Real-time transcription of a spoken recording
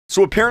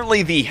So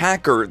apparently the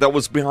hacker that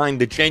was behind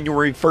the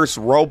January 1st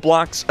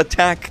Roblox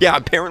attack, yeah,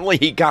 apparently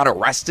he got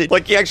arrested.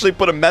 Like, he actually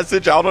put a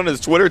message out on his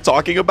Twitter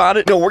talking about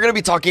it. No, we're gonna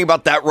be talking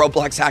about that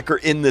Roblox hacker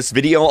in this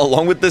video,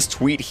 along with this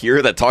tweet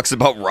here that talks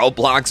about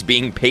Roblox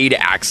being paid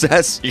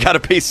access. You gotta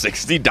pay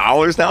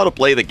 $60 now to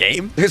play the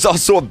game. There's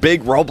also a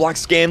big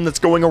Roblox scam that's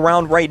going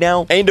around right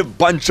now, and a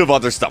bunch of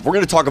other stuff. We're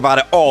gonna talk about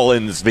it all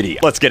in this video.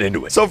 Let's get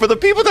into it. So for the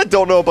people that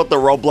don't know about the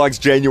Roblox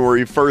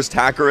January 1st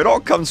hacker, it all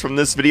comes from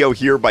this video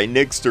here by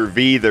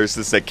NixterV. There's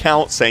this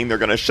account saying they're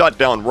gonna shut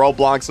down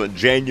Roblox on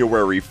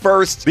January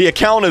 1st. The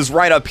account is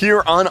right up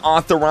here,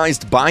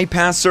 unauthorized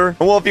bypasser.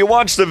 And well, if you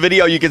watch the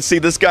video, you can see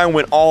this guy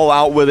went all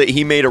out with it.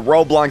 He made a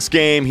Roblox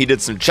game. He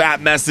did some chat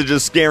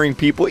messages scaring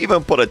people,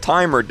 even put a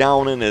timer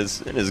down in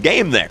his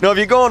game there. Now, if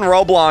you go on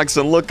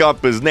Roblox and look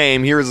up his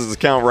name, here's his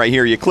account right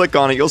here. You click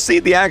on it, you'll see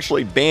they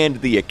actually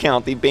banned the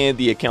account. They banned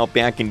the account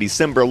back in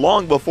December,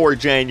 long before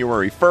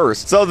January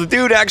 1st. So the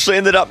dude actually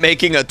ended up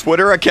making a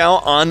Twitter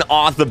account,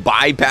 unauth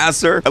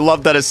bypasser. I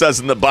love that it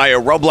says in the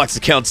bio, Roblox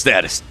account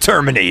status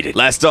terminated.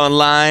 Last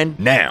online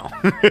now.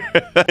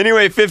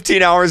 Anyway,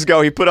 15 hours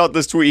ago, he put out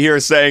this tweet here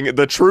saying,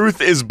 "The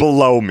truth is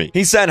below me."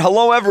 He said,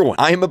 "Hello everyone,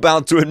 I am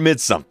about to admit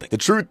something. The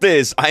truth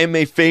is, I am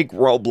a fake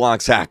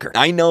Roblox hacker.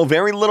 I know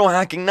very little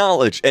hacking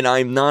knowledge, and I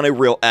am not a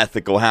real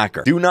ethical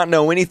hacker. Do not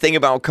know anything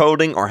about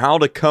coding or how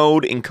to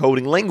code in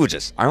coding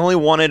languages. I only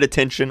wanted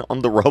attention on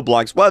the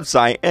Roblox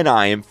website, and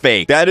I am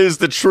fake." That is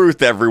the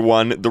truth,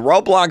 everyone. The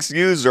Roblox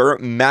user,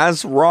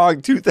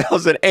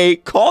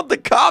 Mazrog2008, called the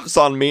cops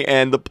on me,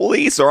 and the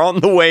police are on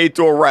the way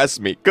to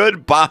arrest me.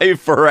 Goodbye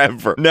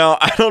forever. Now,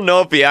 I don't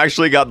know if he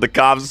actually got the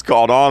cops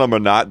called on him or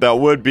not. That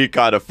would be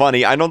kind of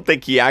funny. I don't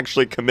think he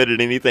actually committed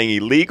anything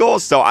illegal,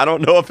 so I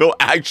don't know if he'll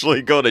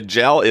actually go to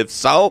jail if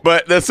so.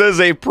 But this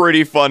is a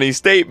pretty funny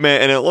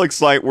statement, and it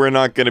looks like we're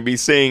not going to be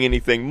seeing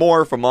anything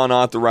more from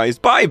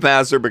unauthorized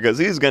bypasser because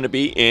he's going to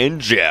be in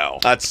jail.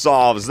 That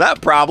solves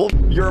that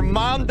problem. Your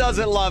mom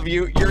doesn't love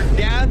you, your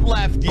dad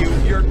left you,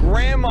 your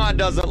grandma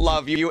doesn't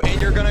love you,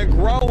 and you're going to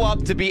grow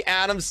up to be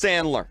Adam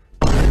Sandler.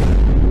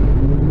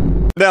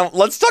 Now,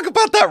 let's talk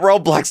about that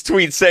Roblox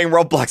tweet saying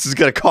Roblox is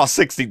gonna cost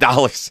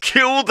 $60.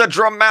 Cue the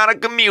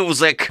dramatic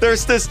music.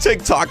 There's this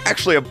TikTok,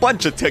 actually a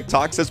bunch of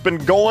TikToks that's been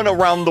going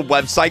around the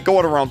website,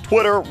 going around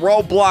Twitter,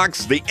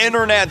 Roblox, the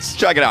internets.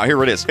 Check it out,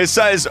 here it is. It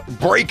says,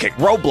 breaking,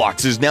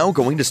 Roblox is now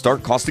going to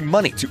start costing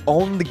money to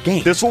own the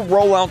game. This will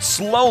roll out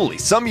slowly.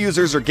 Some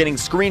users are getting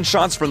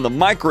screenshots from the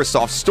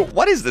Microsoft Store.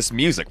 What is this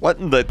music? What?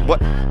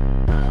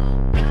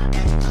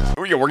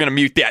 Yeah, we're gonna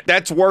mute that.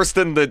 That's worse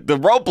than the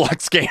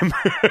Roblox game.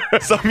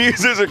 Some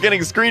users are getting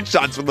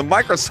screenshots from the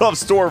Microsoft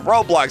Store of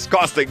Roblox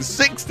costing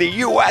 $60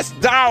 US.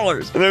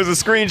 And there's a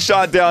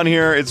screenshot down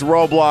here. It's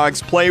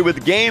Roblox, play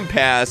with Game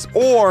Pass,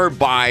 or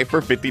buy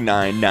for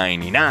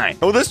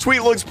 $59.99. Well, this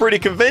tweet looks pretty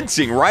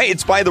convincing, right?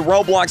 It's by the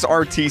Roblox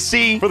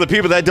RTC. For the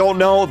people that don't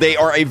know, they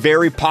are a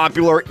very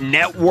popular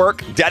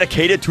network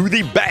dedicated to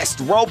the best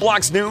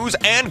Roblox news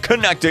and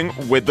connecting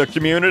with the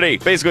community.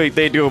 Basically,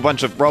 they do a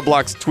bunch of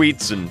Roblox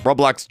tweets and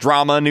Roblox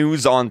drama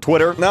news on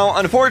Twitter. Now,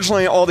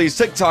 unfortunately, all these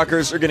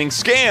TikTokers are getting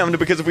scammed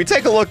because if we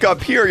take a look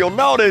up here, you'll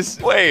notice,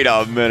 wait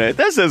a minute,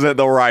 this isn't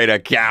the right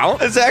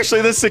account. It's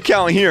actually this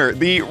account here,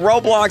 the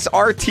Roblox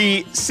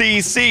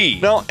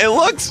RTCC. Now, it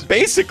looks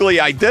basically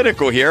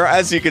identical here.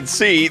 As you can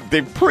see,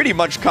 they pretty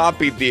much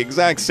copied the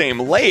exact same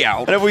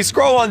layout. And if we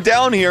scroll on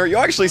down here, you'll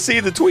actually see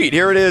the tweet.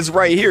 Here it is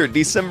right here,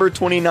 December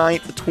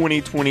 29th,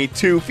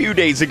 2022, a few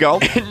days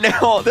ago. And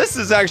now, this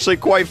is actually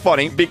quite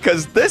funny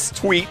because this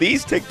tweet,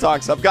 these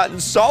TikToks have gotten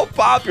so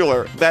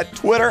popular that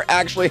Twitter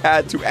actually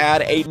had to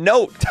add a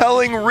note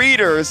telling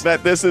readers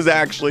that this is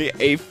actually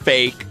a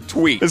fake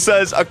tweet. It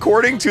says,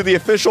 according to the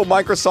official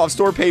Microsoft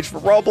Store page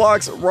for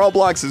Roblox,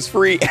 Roblox is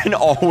free and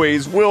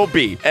always will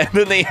be. And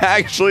then they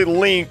actually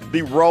link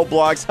the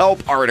Roblox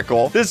help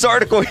article. This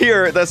article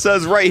here that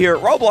says right here,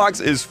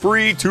 Roblox is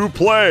free to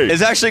play.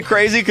 It's actually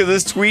crazy because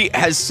this tweet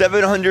has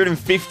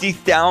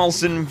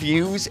 750,000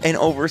 views and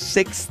over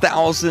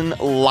 6,000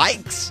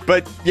 likes.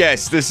 But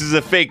yes, this is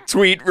a fake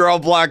tweet.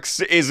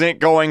 Roblox isn't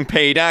going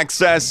paid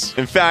access.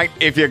 In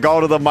fact, if you go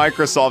to the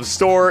Microsoft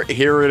Store,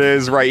 here it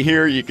is right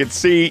here. You can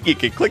see, you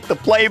can click the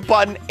play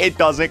button. It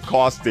doesn't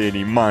cost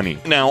any money.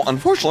 Now,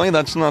 unfortunately,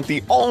 that's not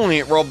the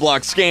only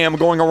Roblox scam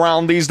going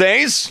around these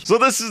days. So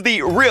this is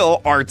the real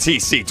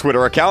RTC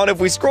Twitter account. If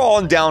we scroll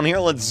on down here,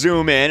 let's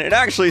zoom in. It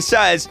actually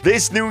says,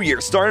 this new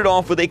year started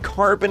off with a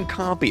carbon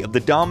copy of the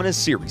Dominus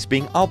series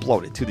being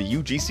uploaded to the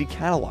UGC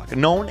catalog,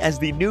 known as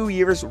the New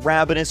Year's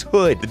Ravenous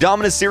Hood. The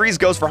Dominus series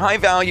goes for high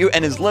value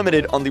and is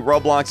limited on the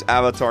Roblox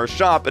avatar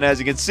shop. And as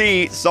you can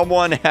see,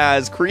 someone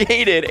has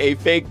created a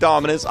fake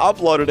Dominus,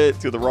 uploaded it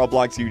to the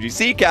Roblox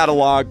UGC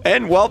catalog.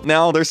 And, well,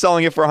 now they're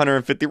selling it for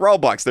 150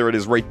 Robux. There it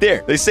is right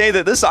there. They say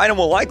that this item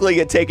will likely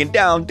get taken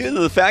down due to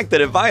the fact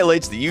that it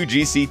violates the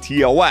UGC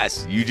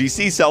TOS.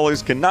 UGC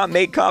sellers cannot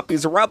make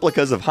copies or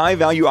replicas of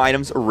high-value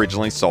items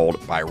originally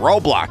sold by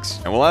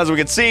Roblox. And, well, as we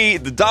can see,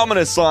 the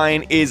Dominus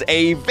line is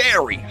a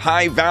very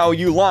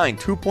high-value line.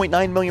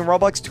 2.9 million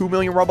Robux, 2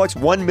 million Robux,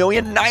 1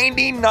 million,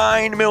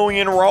 99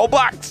 million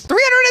Robux,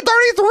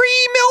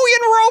 333 million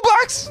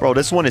Robux. Bro,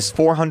 this one is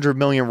 400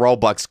 million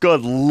Robux.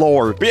 Good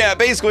lord. But yeah,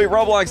 basically,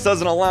 Roblox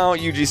doesn't allow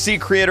UGC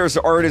creators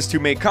or artists to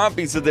make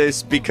copies of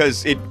this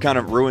because it kind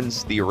of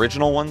ruins the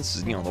original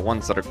ones, you know, the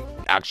ones that are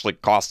actually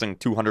costing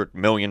 200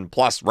 million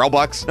plus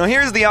Robux. Now,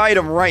 here's the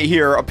item right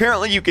here.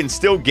 Apparently, you can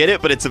still get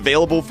it, but it's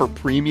available for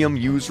premium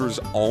users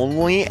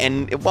only.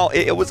 And, well,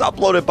 it was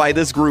uploaded by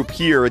this group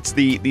here. It's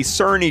the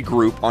Cerny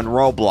group on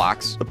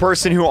Roblox. The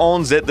person who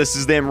owns it, this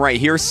is them right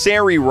here,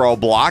 Sari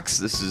Roblox.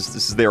 This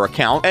is their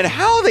account. And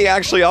how they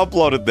actually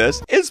uploaded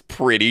this is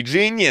pretty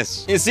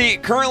genius. You see,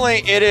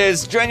 currently it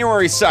is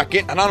January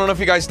 2nd, and I don't know if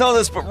you guys know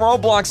this, but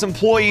Roblox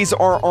employees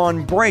are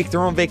on break.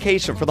 They're on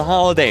vacation for the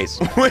holidays,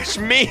 which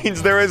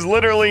means there is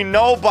literally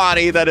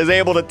nobody that is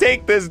able to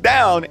take this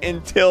down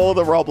until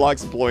the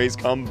Roblox employees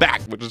come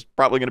back, which is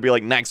probably going to be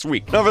like next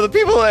week. Now, for the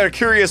people that are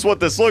curious what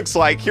this looks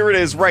like, here it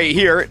is right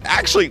here. It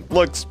actually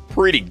looks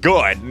pretty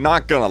good,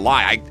 not gonna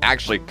lie. I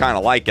actually kind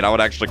of like it. I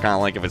would actually kind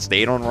of like if it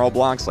stayed on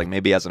Roblox, like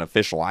maybe as an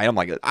official item.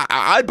 Like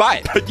I'd buy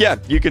it. But yeah,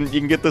 you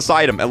can get this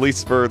item at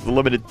least for the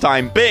limited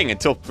time being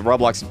until the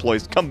Roblox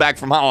employees come back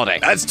from holiday.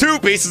 That's 2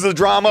 pieces of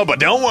drama, but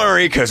don't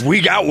worry, because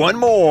we got one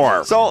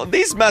more. So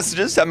these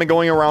messages have been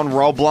going around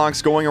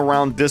Roblox, going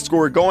around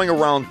Discord, going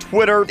around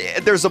Twitter.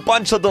 There's a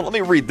bunch of them. Let me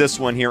read this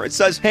one here. It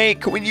says, hey,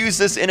 can we use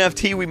this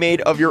NFT we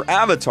made of your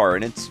avatar?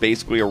 And it's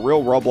basically a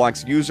real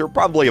Roblox user,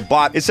 probably a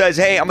bot. It says,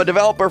 hey, I'm a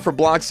developer for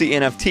Bloxy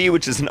NFT,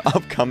 which is an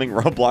upcoming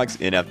Roblox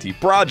NFT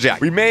project.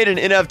 We made an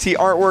NFT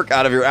artwork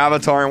out of your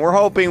avatar, and we're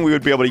hoping we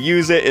would be able to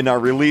use it in our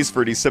release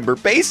for December.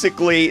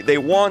 Basically, they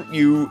want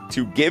you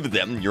to give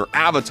them your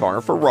avatar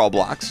for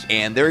Roblox,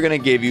 and they're going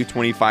to give you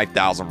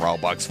 25,000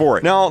 Robux for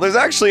it. Now, there's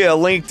actually a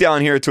link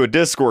down here to a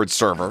Discord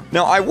server.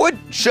 Now, I would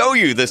show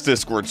you this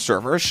Discord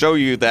server, show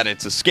you that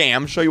it's a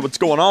scam, show you what's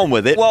going on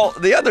with it. Well,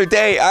 the other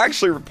day, I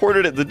actually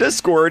reported it to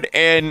Discord,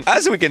 and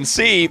as we can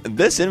see,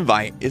 this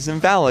invite is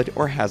invalid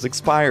or has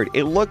expired.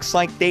 It looks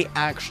like they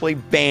actually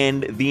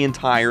banned the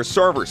entire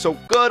server. So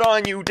good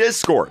on you,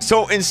 Discord.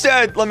 So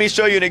instead, let me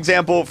show you an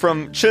example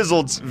from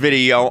Chiseled's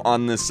video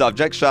on this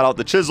subject. Shout out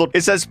to Chiseled.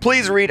 It says,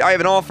 please read, I have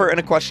an offer and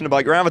a question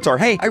about your avatar.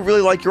 Hey, I really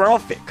like your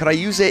outfit. Could I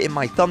use it in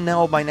my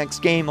thumbnail of my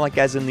next game, like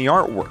as in the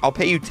artwork? I'll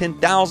pay you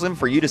 10,000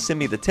 for you to send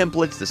me the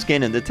templates, the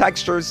skin, and the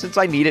textures since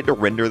I need it to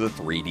render the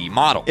 3D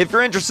model. If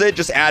you're interested,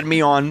 just add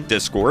me on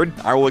Discord.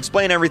 I will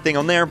explain everything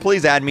on there.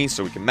 Please add me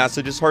so we can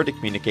message. It's hard to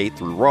communicate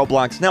through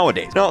Roblox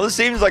nowadays. Now, this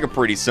seems like a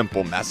pretty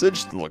simple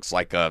message. It looks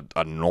like a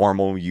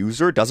normal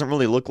user. Doesn't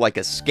really look like a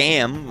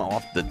scam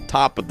off the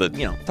top of the,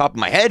 top of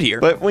my head here.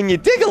 But when you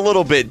dig a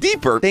little bit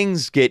deeper,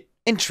 things get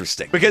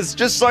interesting, because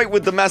just like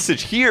with the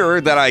message here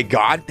that I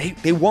got,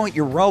 they want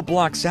your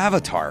Roblox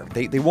avatar.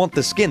 They want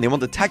the skin. They want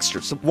the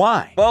texture. So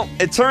why? Well,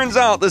 it turns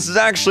out this is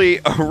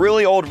actually a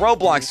really old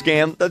Roblox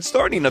scam that's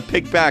starting to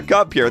pick back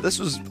up here. This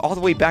was all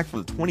the way back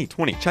from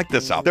 2020. Check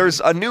this out.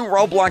 There's a new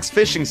Roblox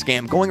phishing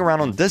scam going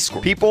around on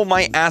Discord. People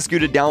might ask you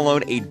to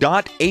download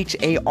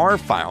a .har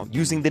file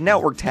using the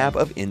network tab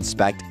of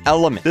Inspect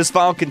Element. This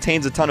file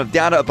contains a ton of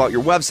data about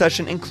your web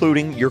session,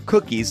 including your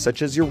cookies,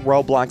 such as your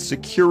Roblox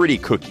security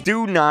cookie.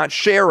 Do not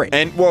share it.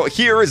 And well,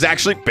 here is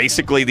actually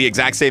basically the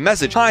exact same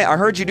message. Hi, I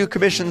heard you do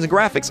commissions and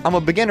graphics. I'm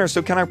a beginner,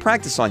 so can I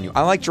practice on you?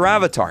 I liked your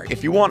avatar.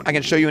 If you want, I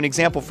can show you an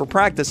example for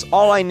practice.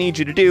 All I need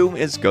you to do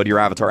is go to your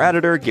avatar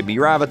editor, give me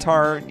your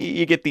avatar.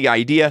 You get the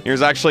idea.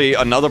 Here's actually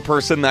another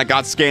person that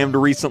got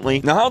scammed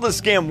recently. Now, how the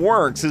scam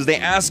works is they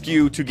ask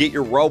you to get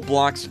your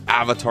Roblox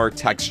avatar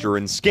texture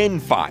and skin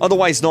file,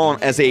 otherwise known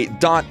as a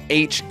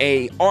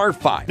 .har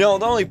file. Now,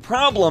 the only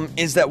problem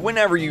is that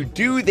whenever you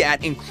do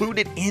that,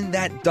 included in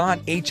that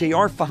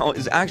 .har file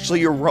is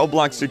actually your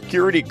Roblox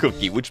security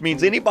cookie, which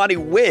means anybody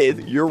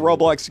with your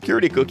Roblox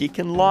security cookie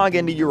can log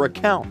into your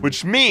account,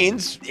 which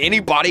means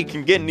anybody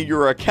can get into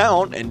your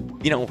account and,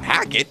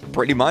 hack it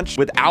pretty much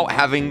without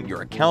having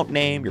your account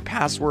name, your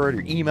password,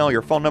 your email,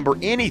 your phone number,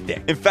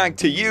 anything. In fact,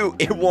 to you,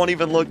 it won't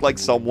even look like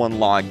someone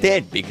logged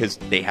in because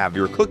they have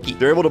your cookie.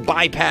 They're able to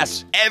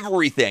bypass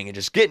everything and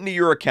just get into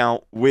your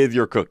account with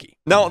your cookie.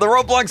 Now, the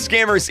Roblox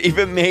scammers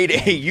even made a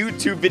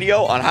YouTube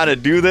video on how to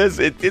do this.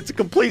 It's a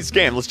complete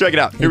scam. Let's check it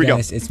out. Here we go. Hey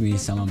guys, it's me,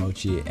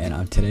 Samamochi,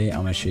 and today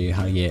I'm going to show you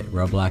how to get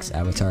Roblox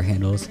avatar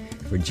handles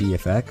for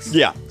GFX.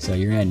 Yeah. So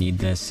you're going to need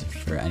this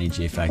for any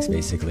GFX,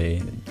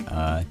 basically.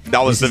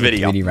 That was the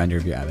video. 3D render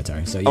of your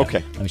avatar. So yeah,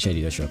 okay, let me show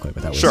you this real quick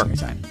without wasting your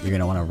time. You're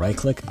going to want to right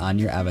click on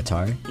your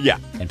avatar. Yeah.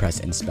 And press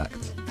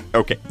inspect.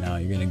 Okay. Now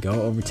you're going to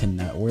go over to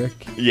network.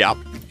 Yep.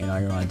 And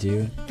all you want to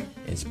do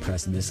is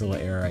press this little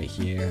arrow right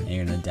here, and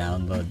you're going to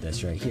download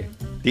this right here.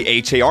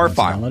 The HAR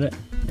file. Download it.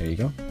 There you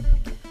go.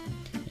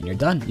 And you're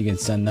done. You can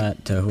send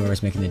that to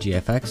whoever's making the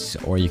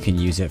GFX, or you can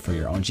use it for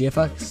your own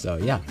GFX. So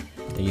yeah,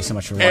 thank Thank you so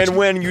much for watching. And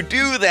when you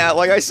do that,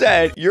 like I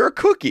said, your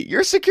cookie,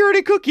 your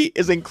security cookie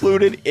is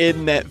included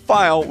in that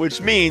file,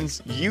 which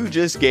means you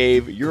just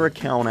gave your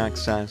account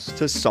access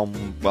to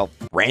some, well,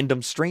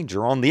 random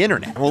stranger on the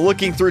internet. Well,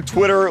 looking through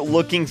Twitter,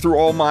 looking through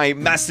all my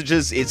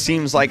messages, it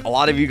seems like a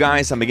lot of you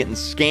guys have been getting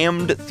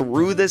scammed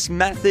through this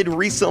method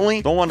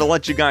recently. Don't want to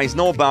let you guys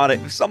know about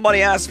it. If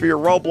somebody asks for your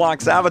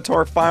Roblox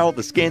avatar file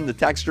to scan the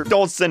texture,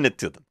 don't send it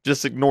to them.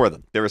 Just ignore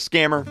them. They're a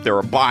scammer. They're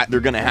a bot. They're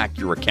going to hack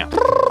your account.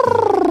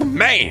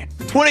 Man,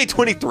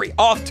 2023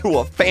 off to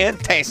a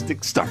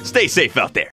fantastic start. Stay safe out there.